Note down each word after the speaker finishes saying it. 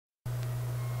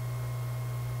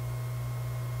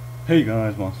Hey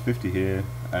guys, Master50 here,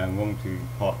 and welcome to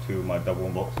part 2 of my double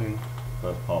unboxing.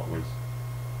 First part was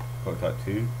Prototype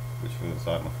 2, which was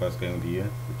like my first game of the year,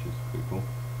 which is pretty cool.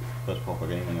 First proper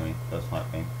game anyway, first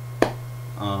hype game.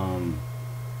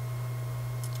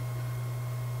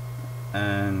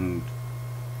 And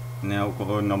now we've got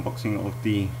an unboxing of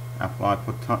the Apple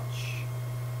Ipod Touch,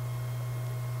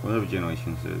 whatever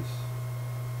generation this is.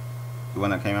 The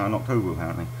one that came out in October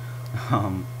apparently.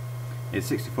 It's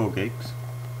 64 gigs.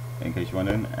 In case you're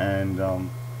wondering, and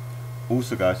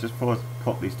also guys, just before I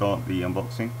properly start the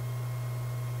unboxing,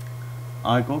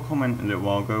 I got a comment a little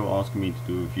while ago asking me to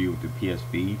do a review of the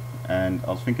PSV, and I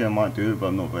was thinking I might do it, but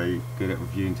I'm not very good at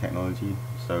reviewing technology,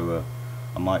 so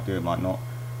I might do it, might not.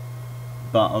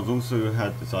 But I've also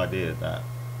had this idea that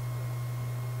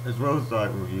as well as like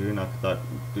reviewing, I could like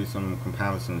do some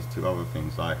comparisons to other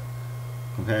things, like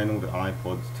comparing all the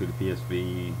iPods to the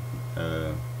PSV,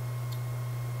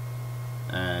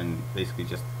 and basically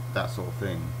just that sort of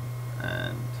thing,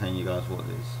 and telling you guys what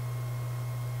is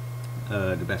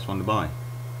the best one to buy.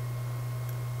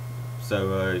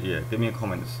 So yeah, give me a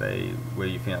comment to say where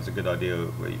you think that's a good idea,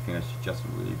 where you think I should just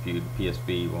review the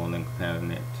PSV rather than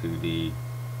comparing it to the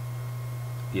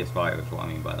PS5, is what I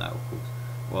mean by that, of course.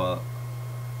 Well,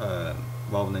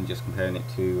 rather than just comparing it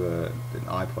to the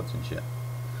iPods and shit.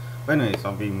 But anyways,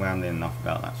 I've been rambling enough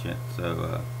about that shit,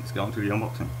 so let's get on to the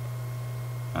unboxing.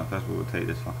 First of all, we'll take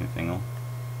this fucking thing off.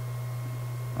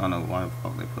 I don't know why the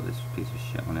fuck they put this piece of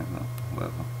shit on it, but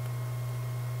whatever.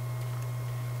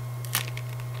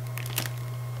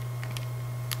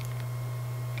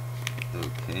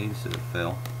 Okay, this is a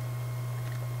fail.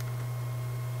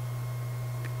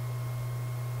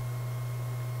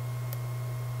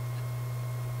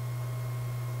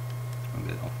 I'll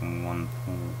get it off in one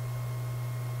pull.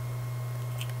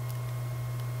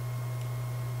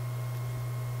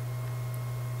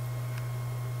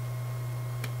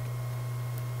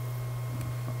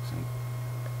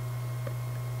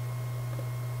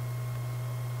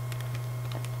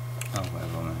 Oh,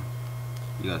 whatever, man.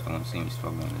 You guys don't want to see me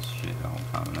struggling with this shit the whole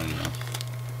time, I know you don't.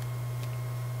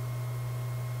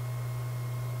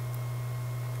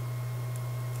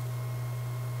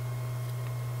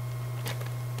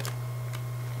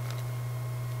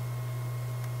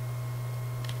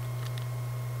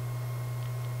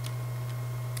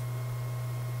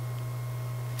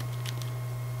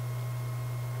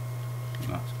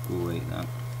 That's great, that.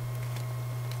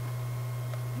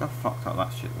 Look how fucked up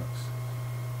that shit looks.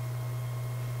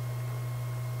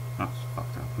 That's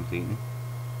fucked up completely.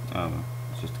 Oh well,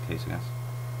 it's just a case, I guess.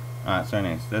 Alright, so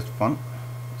anyways, there's the front,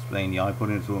 displaying the iPod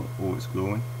in all its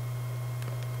glory.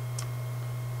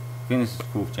 I think this is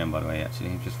 4th gen, by the way,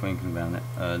 actually, just thinking about it.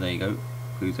 There you go,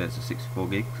 proves that it's a 64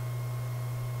 gig.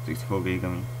 64 gig, I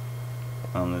mean.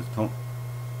 There's the top,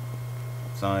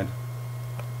 side,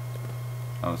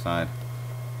 other side.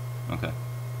 Okay.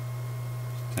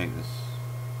 Just take this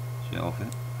shit off it.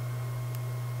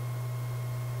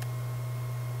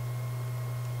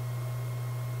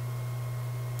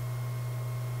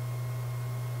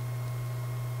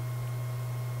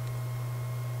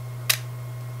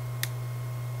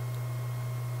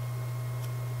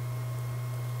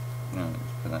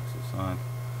 Just put that to the side.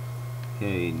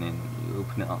 Okay, and then you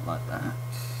open it up like that.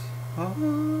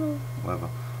 Whatever.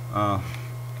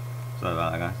 Sorry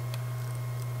about that, guys.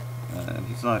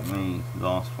 If it's like me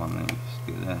last one, then you just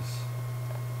do this.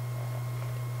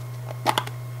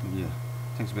 Yeah,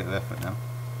 takes a bit of effort now.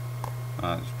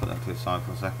 Just put that to the side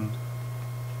for a second.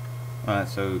 Alright,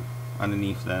 so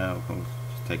underneath there, of course,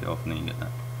 just take it off and then you get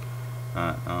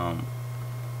that.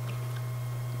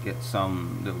 Get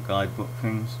some little guidebook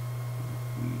things,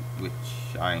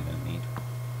 which I ain't gonna need.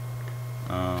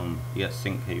 You get a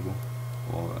sync cable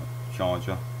or a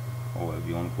charger or whatever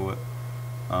you want to call it.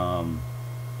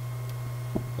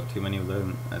 Got too many of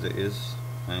them as it is,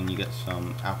 and you get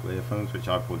some Apple earphones, which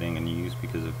I probably ain't gonna use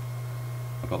because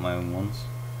I've got my own ones.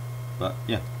 But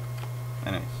yeah,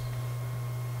 anyways.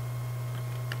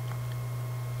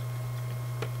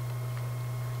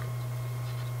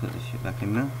 Put this shit back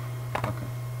in there. Okay.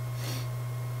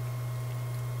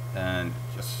 And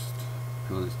just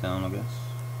pull this down, I guess.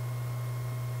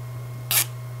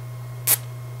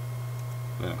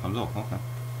 Then it comes off, okay.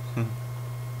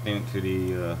 Leave it to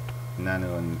the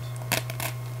nano and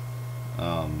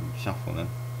shuffle then.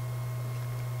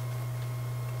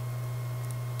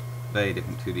 Very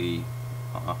different to the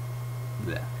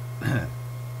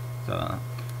so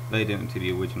very different to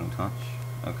the original Touch.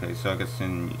 Okay, so I guess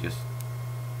then you just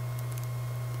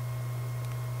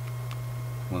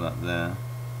pull that there.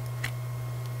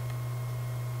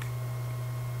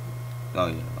 Oh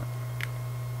yeah.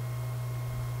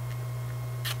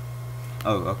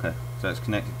 Oh, okay. So it's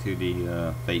connected to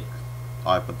the fake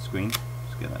iPod screen.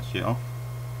 Just get that shit off.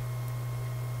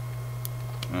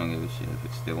 I don't give a shit if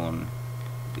it's still on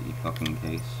the fucking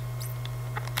case.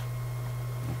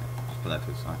 Okay, just put that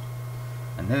to the side.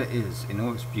 And there it is, in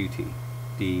all its beauty.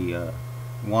 The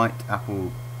white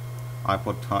Apple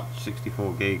iPod Touch,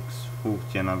 64 gigs,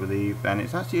 4th gen I believe, and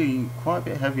it's actually quite a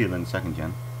bit heavier than 2nd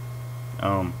gen.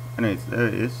 Anyways, there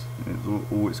it is, it's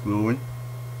all its glory,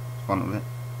 front of it.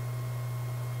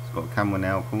 It's got a camera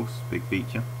now, of course, big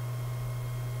feature.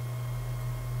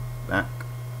 Back,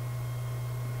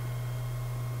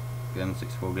 again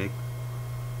 64 gig.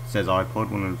 It says iPod,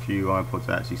 one of the few iPods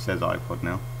that actually says iPod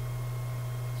now.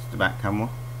 It's the back camera.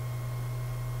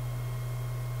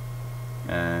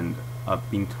 And I've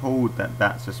been told that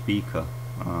that's a speaker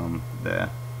there.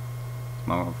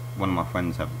 One of my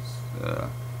friends has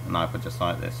an iPod just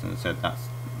like this, and it said that's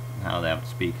how they have the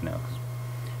speaker now, because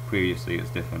previously it's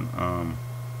different.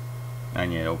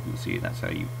 And yeah, obviously that's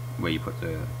how where you put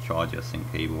the charger,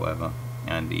 sync cable, whatever,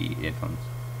 and the earphones.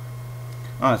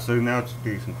 Alright, so now to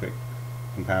do some quick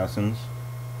comparisons.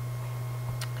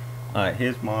 Alright,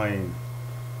 here's my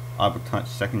iPod Touch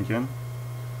 2nd gen.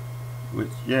 Which,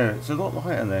 yeah, it's a lot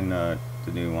lighter than the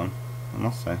new one, I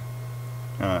must say.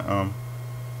 Alright,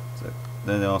 so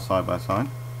there they are side by side.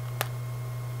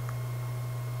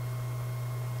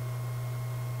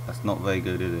 That's not very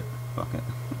good, is it? Fuck it.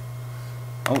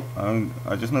 Oh,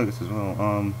 I just noticed as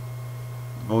well,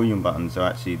 volume buttons are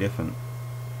actually different.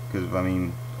 Because, I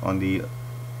mean, on the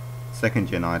 2nd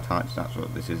gen iTouch, that's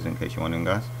what this is in case you're wondering,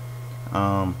 guys.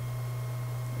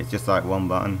 It's just like one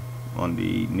button. On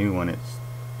the new one, it's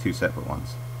 2 separate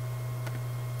ones.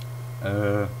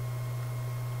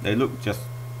 They look just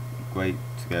great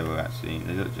together actually.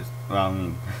 They look just,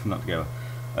 well, not together.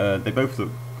 They both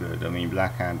look good. I mean,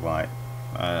 black and white.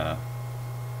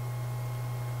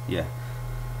 Yeah.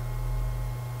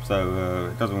 So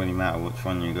it doesn't really matter which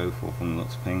one you go for from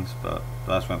lots of things, but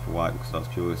I just went for white because I was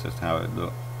curious as to how it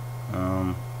looked.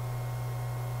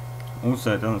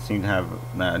 Also, it doesn't seem to have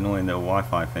that annoying little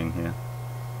Wi-Fi thing here.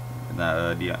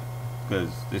 That yeah.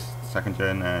 Because this 2nd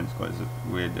gen and it's got this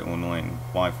weird little annoying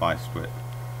Wi-Fi strip.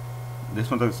 This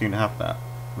one doesn't seem to have that,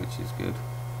 which is good.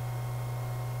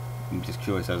 I'm just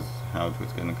curious as how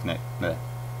it's going to connect there.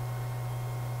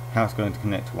 How it's going to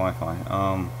connect to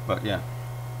Wi-Fi. But yeah,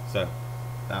 so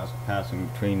that was a comparison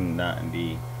between that and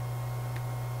the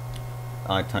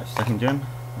iTouch 2nd gen.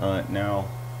 Now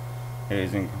it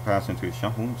is in comparison to the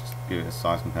Shuffle. Just give it a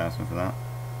size comparison for that,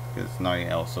 because there's nothing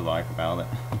else to like about it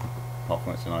apart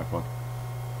from it's an iPod.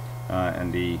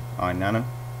 And the iNano.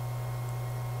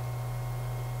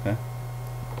 Okay.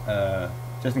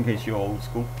 Just in case you're old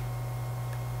school,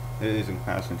 it is in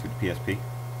comparison to the PSP.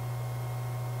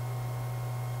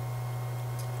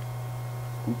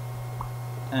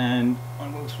 And my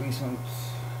most recent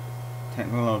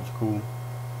technological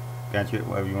gadget,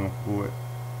 whatever you want to call it,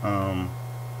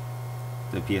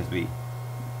 the PSV.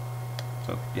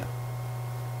 So yeah.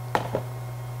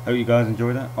 Hope you guys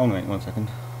enjoyed that. Oh wait, 1 second.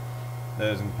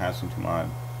 There's in comparison to my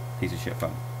piece of shit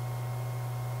phone.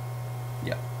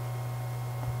 Yeah.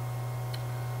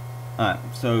 Alright,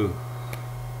 so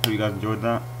hope you guys enjoyed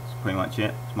that. That's pretty much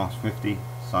it. It's Master 50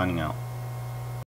 signing out.